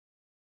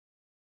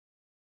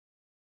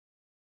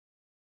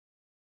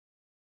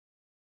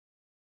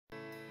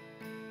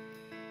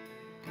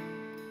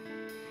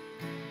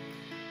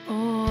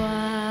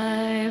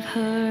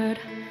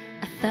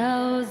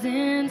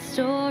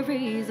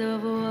stories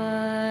of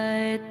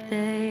what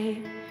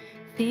they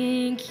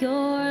think you're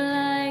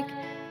like,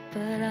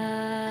 but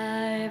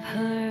I've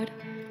heard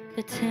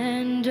the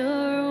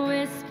tender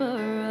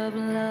whisper of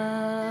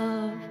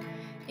love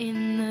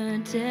in the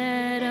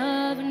dead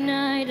of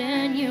night,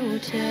 and you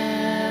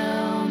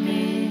tell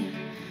me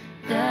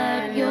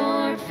that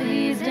you're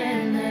pleased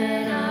and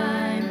that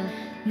I'm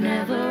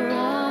never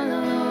alone.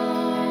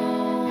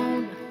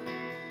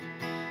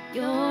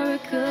 You're a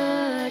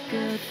good,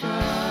 good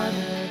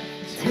father.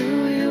 It's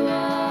who you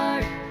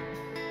are.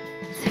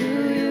 It's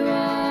who you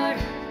are.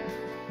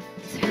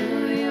 It's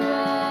who you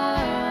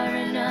are,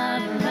 and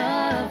I'm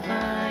loved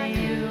by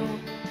you.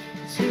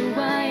 It's who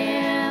I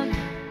am.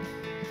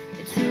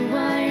 It's who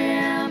I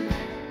am.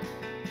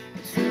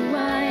 It's who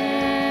I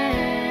am.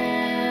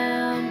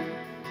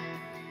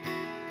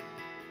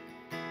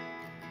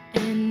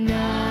 And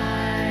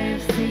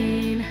I've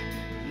seen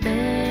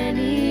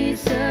many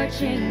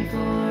searching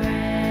for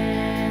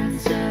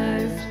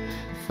answers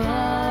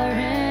far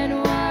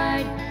and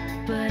wide,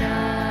 but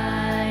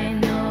I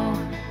know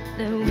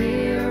that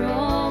we're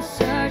all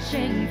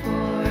searching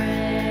for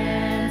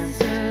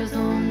answers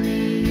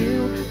only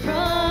you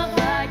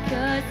provide,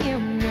 'cause you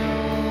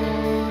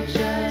know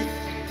just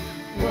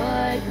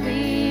what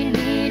we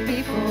need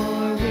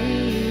before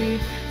we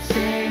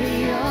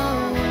say a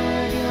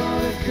word.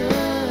 You're a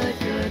good,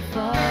 good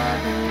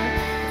father.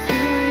 It's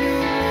who you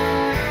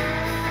are.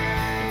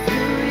 It's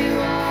who you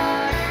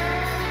are.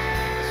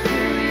 It's who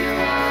you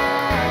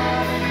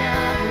are, and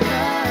I'm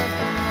loved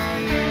by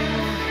you.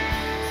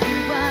 It's who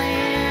I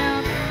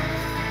am.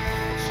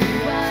 It's who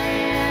I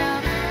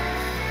am.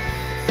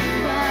 It's who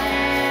I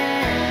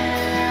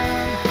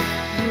am.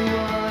 You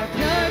are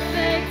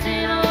perfect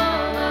in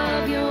all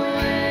of your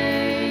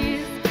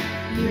ways.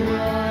 You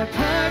are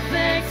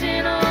perfect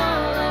in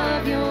all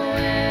of your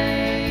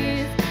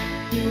ways.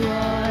 You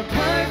are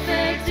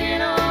perfect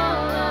in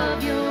all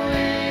of your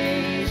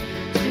ways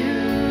to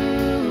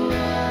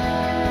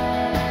us.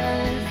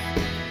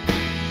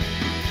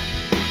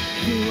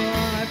 You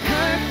are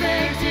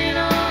perfect in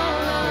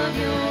all of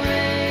your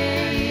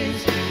ways.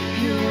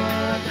 You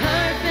are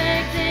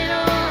perfect in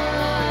all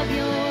of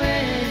your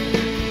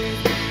ways.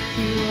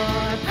 You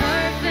are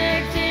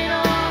perfect in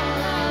all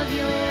of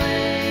your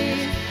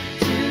ways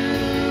to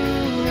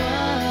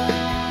us.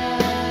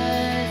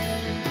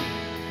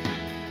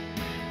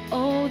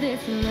 Oh,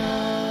 this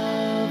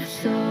love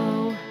so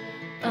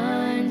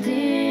undeniable,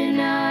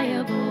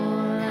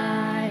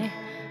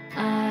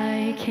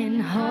 I can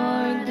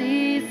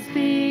hardly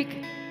speak.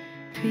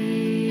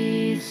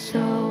 Peace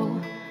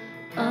so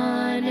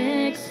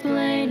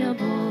unexplainable,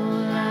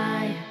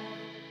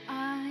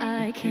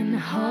 I can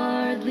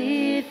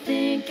hardly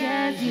think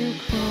as you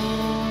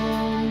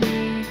call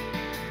me.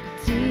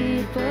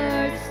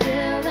 Deeper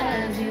still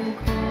as you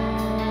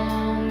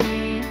call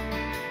me.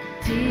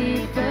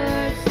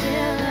 Deeper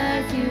still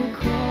as you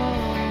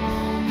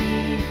call me.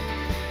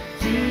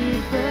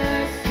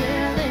 Deeper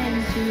still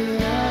into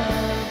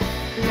love.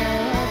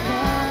 Love,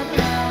 love,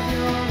 love.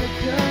 You're a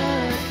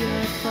good,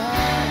 good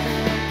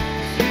father.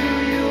 It's who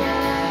you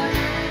are.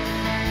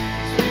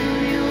 It's who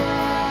you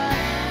are.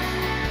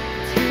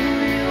 It's who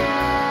you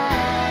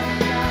are,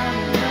 and I'm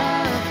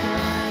loved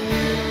by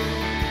you.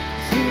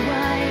 It's who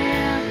I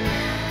am.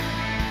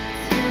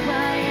 It's who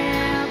I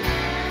am.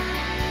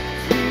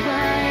 It's who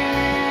I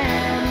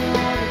am.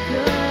 You're a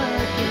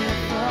good, good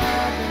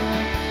father.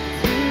 It's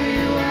who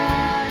you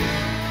are.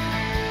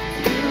 It's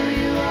who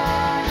you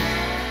are.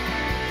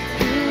 It's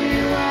who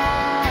you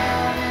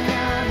are, and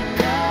I'm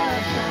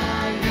loved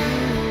by you.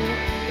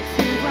 It's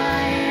who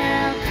I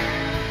am.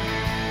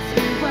 It's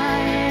who I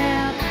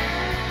am.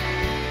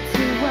 It's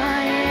who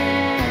I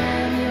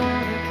am.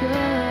 You're a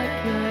good,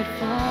 good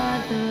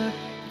father.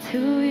 It's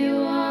who you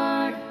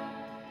are.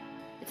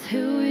 It's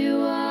who you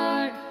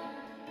are.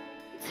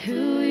 It's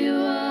who you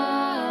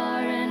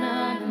are, and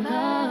I'm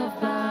loved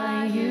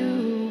by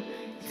you.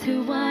 It's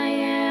who I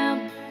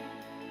am.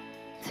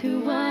 It's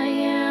who I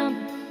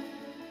am.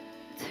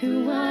 It's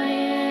who I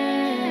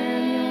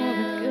am.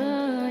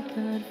 You're a good,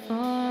 good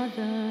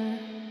father.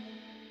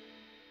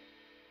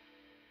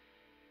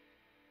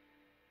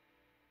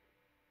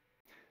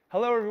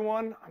 Hello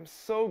everyone, I'm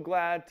so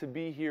glad to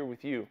be here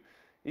with you.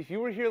 If you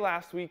were here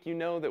last week, you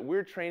know that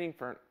we're training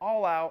for an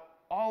all-out,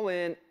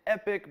 all-in,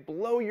 epic,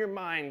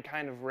 blow-your-mind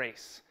kind of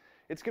race.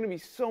 It's going to be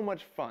so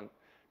much fun.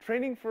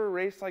 Training for a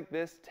race like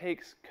this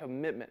takes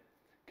commitment.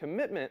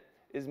 Commitment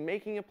is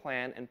making a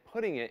plan and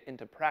putting it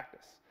into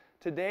practice.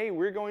 Today,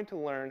 we're going to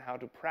learn how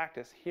to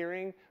practice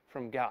hearing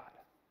from God.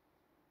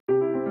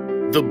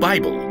 The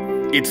Bible.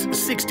 It's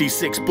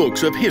 66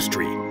 books of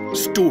history,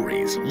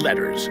 stories,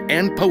 letters,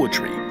 and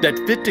poetry that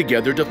fit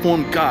together to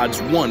form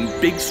God's one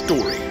big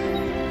story.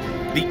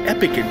 The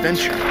epic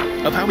adventure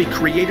of how He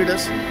created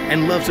us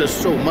and loves us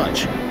so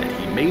much that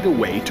He made a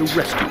way to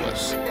rescue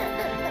us.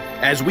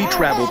 As we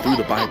travel through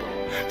the Bible,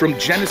 from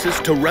Genesis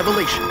to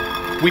Revelation,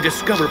 we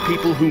discover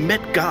people who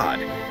met God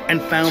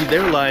and found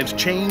their lives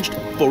changed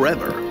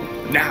forever.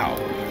 Now,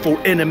 for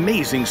an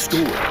amazing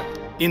story,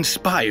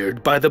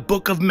 inspired by the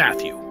book of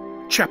Matthew.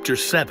 chapter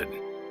 7,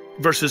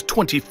 verses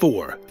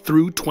 24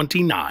 through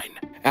 29.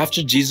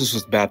 After Jesus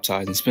was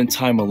baptized and spent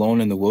time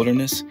alone in the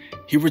wilderness,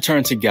 he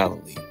returned to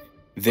Galilee.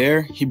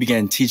 There, he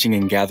began teaching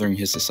and gathering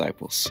his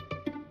disciples.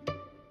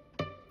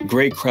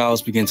 Great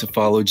crowds began to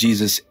follow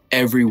Jesus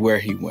everywhere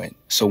he went.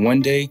 So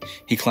one day,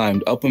 he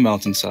climbed up a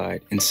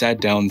mountainside and sat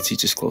down to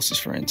teach his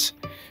closest friends.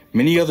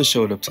 Many others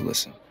showed up to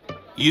listen.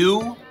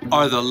 You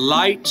are the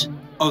light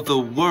of the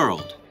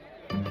world.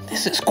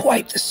 This is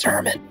quite the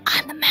sermon.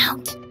 On the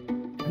mount.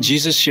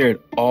 Jesus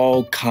shared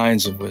all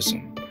kinds of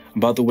wisdom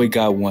about the way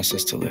God wants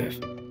us to live.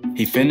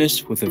 He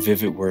finished with a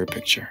vivid word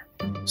picture.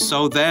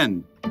 So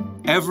then,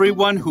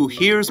 everyone who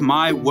hears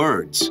my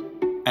words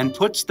and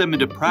puts them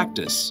into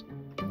practice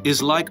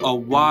is like a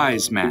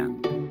wise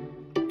man.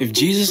 If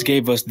Jesus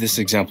gave us this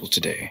example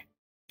today,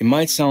 it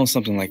might sound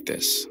something like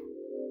this.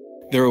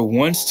 There were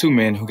once two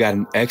men who got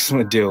an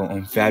excellent deal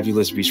on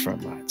fabulous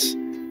beachfront lots.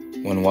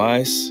 One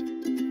wise.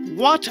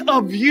 What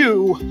of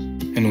you?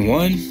 And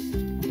one,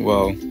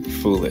 well,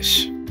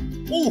 foolish.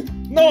 Oh,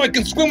 now I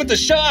can swim with the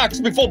sharks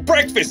before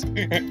breakfast.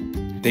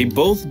 They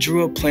both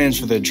drew up plans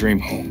for their dream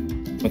home,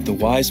 but the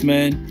wise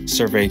man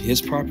surveyed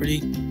his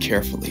property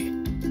carefully.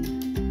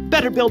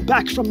 Better build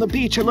back from the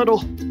beach a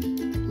little.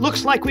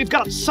 Looks like we've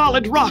got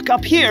solid rock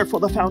up here for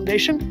the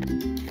foundation.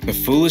 The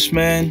foolish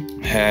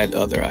man had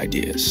other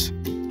ideas.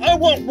 I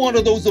want one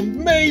of those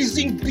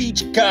amazing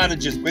beach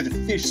cottages where the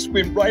fish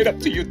swim right up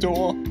to your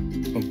door.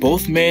 But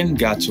both men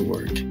got to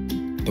work.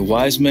 The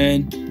wise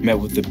man met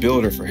with the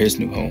builder for his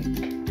new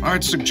home.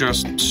 I'd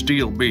suggest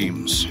steel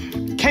beams.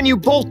 Can you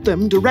bolt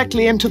them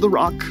directly into the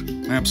rock?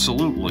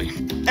 Absolutely.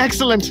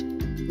 Excellent.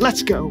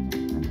 Let's go.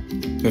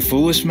 The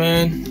foolish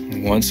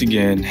man, once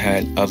again,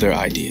 had other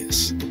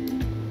ideas.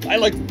 I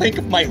like to think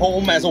of my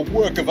home as a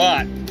work of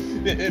art.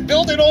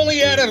 Build it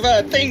only out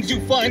of things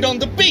you find on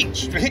the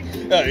beach.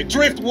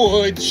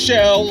 Driftwood,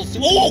 shells,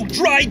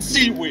 dried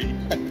seaweed.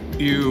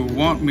 You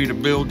want me to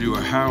build you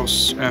a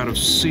house out of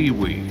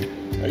seaweed?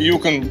 You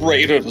can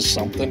braid it or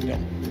something.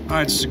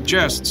 I'd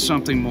suggest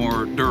something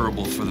more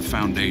durable for the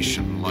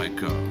foundation, like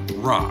a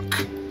rock.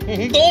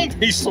 Don't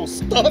be so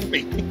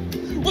stuffy.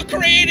 We're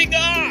creating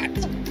art.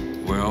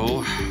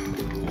 Well,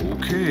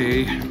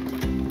 okay.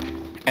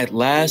 At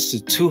last, the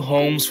two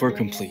homes were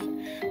complete.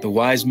 The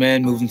wise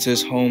man moved into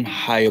his home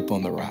high up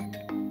on the rock.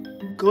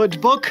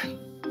 Good book,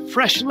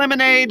 fresh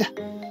lemonade,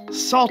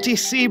 salty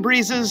sea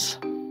breezes.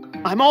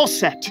 I'm all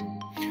set.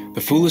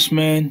 The foolish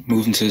man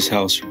moved into his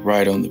house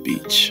right on the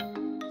beach.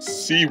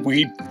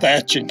 Seaweed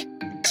thatching,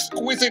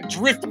 exquisite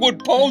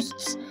driftwood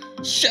posts,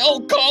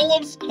 shell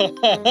columns.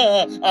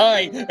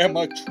 I am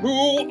a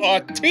true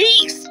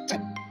artiste.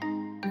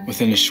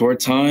 Within a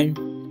short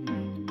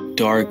time,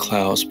 dark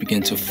clouds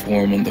began to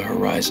form on the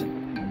horizon.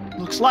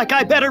 Looks like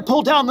I better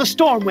pull down the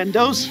storm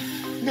windows.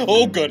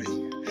 Oh, goody.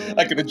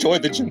 I can enjoy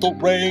the gentle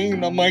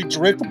rain on my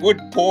driftwood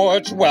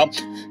porch while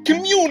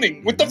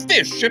communing with the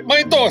fish at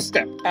my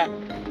doorstep.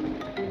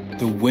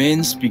 The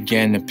winds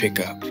began to pick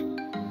up.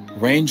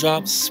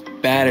 Raindrops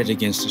spattered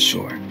against the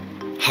shore.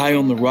 High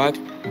on the rock,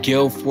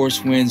 gale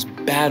force winds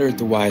battered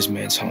the wise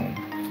man's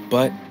home,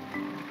 but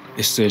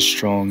it stood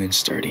strong and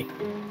sturdy.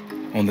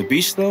 On the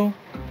beach, though,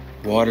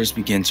 waters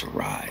began to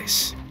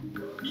rise.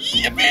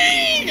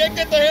 Yippee! I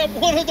get to have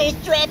one of those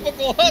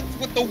tropical huts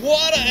with the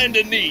water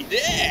underneath.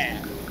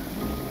 Yeah!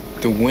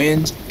 The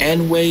winds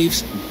and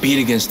waves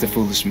beat against the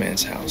foolish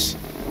man's house.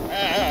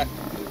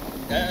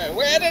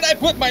 Where did I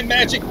put my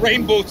magic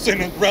rainbow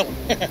sin umbrella?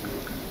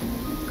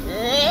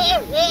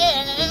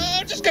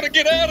 I'm just gonna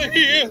get out of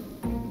here.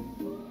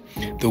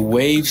 The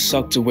waves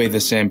sucked away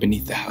the sand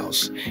beneath the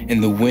house,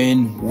 and the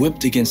wind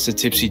whipped against the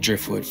tipsy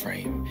driftwood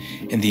frame,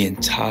 and the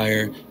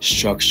entire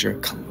structure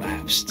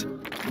collapsed.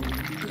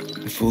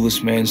 The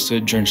foolish man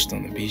stood drenched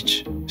on the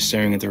beach,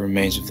 staring at the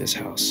remains of this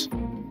house.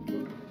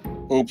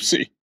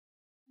 Oopsie.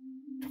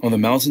 On the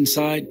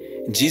mountainside,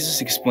 Jesus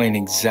explained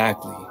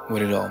exactly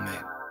what it all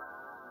meant.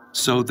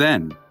 So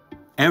then,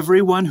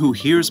 everyone who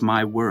hears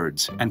my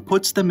words and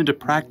puts them into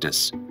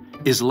practice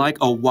is like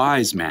a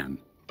wise man.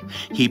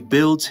 He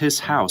builds his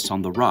house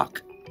on the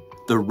rock.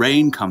 The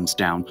rain comes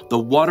down, the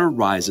water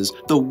rises,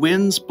 the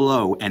winds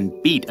blow and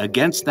beat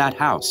against that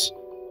house,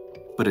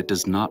 but it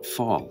does not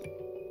fall.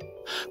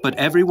 But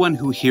everyone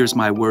who hears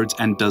my words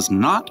and does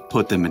not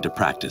put them into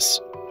practice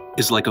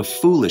is like a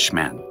foolish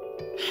man.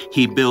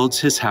 He builds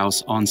his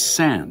house on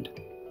sand.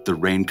 The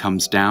rain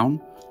comes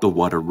down, the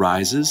water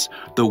rises,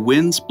 the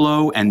winds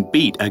blow and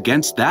beat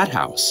against that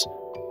house,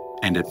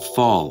 and it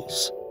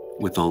falls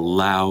with a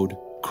loud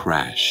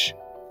crash.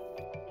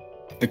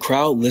 The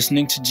crowd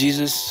listening to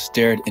Jesus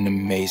stared in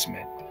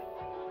amazement.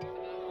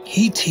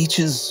 He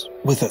teaches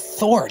with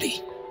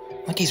authority,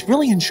 like he's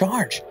really in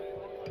charge.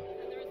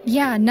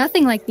 Yeah,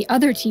 nothing like the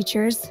other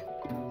teachers.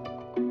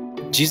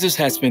 Jesus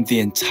had spent the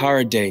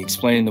entire day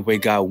explaining the way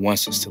God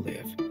wants us to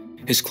live.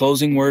 His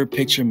closing word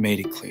picture made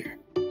it clear.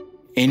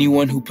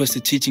 Anyone who puts the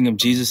teaching of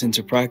Jesus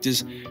into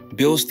practice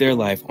builds their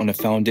life on a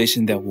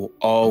foundation that will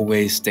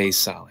always stay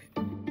solid,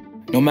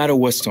 no matter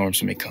what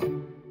storms may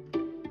come.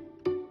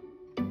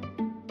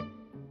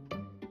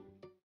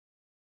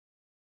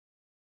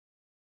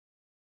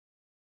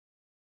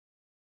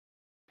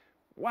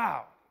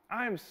 Wow,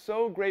 I am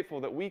so grateful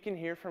that we can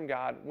hear from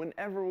God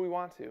whenever we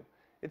want to.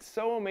 It's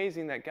so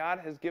amazing that God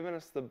has given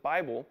us the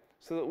Bible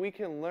so that we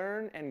can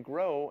learn and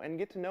grow and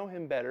get to know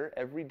Him better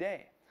every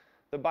day.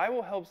 The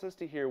Bible helps us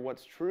to hear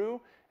what's true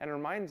and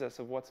reminds us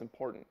of what's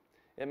important.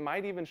 It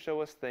might even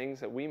show us things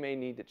that we may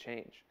need to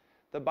change.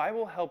 The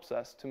Bible helps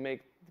us to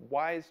make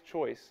wise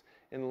choice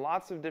in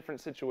lots of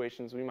different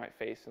situations we might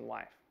face in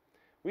life.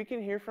 We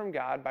can hear from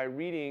God by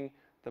reading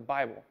the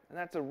Bible, and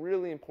that's a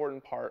really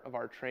important part of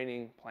our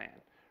training plan.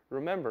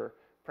 Remember,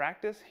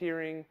 practice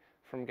hearing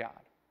from God.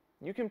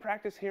 You can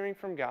practice hearing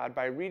from God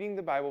by reading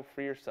the Bible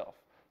for yourself.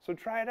 So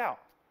try it out.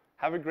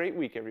 Have a great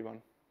week,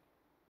 everyone.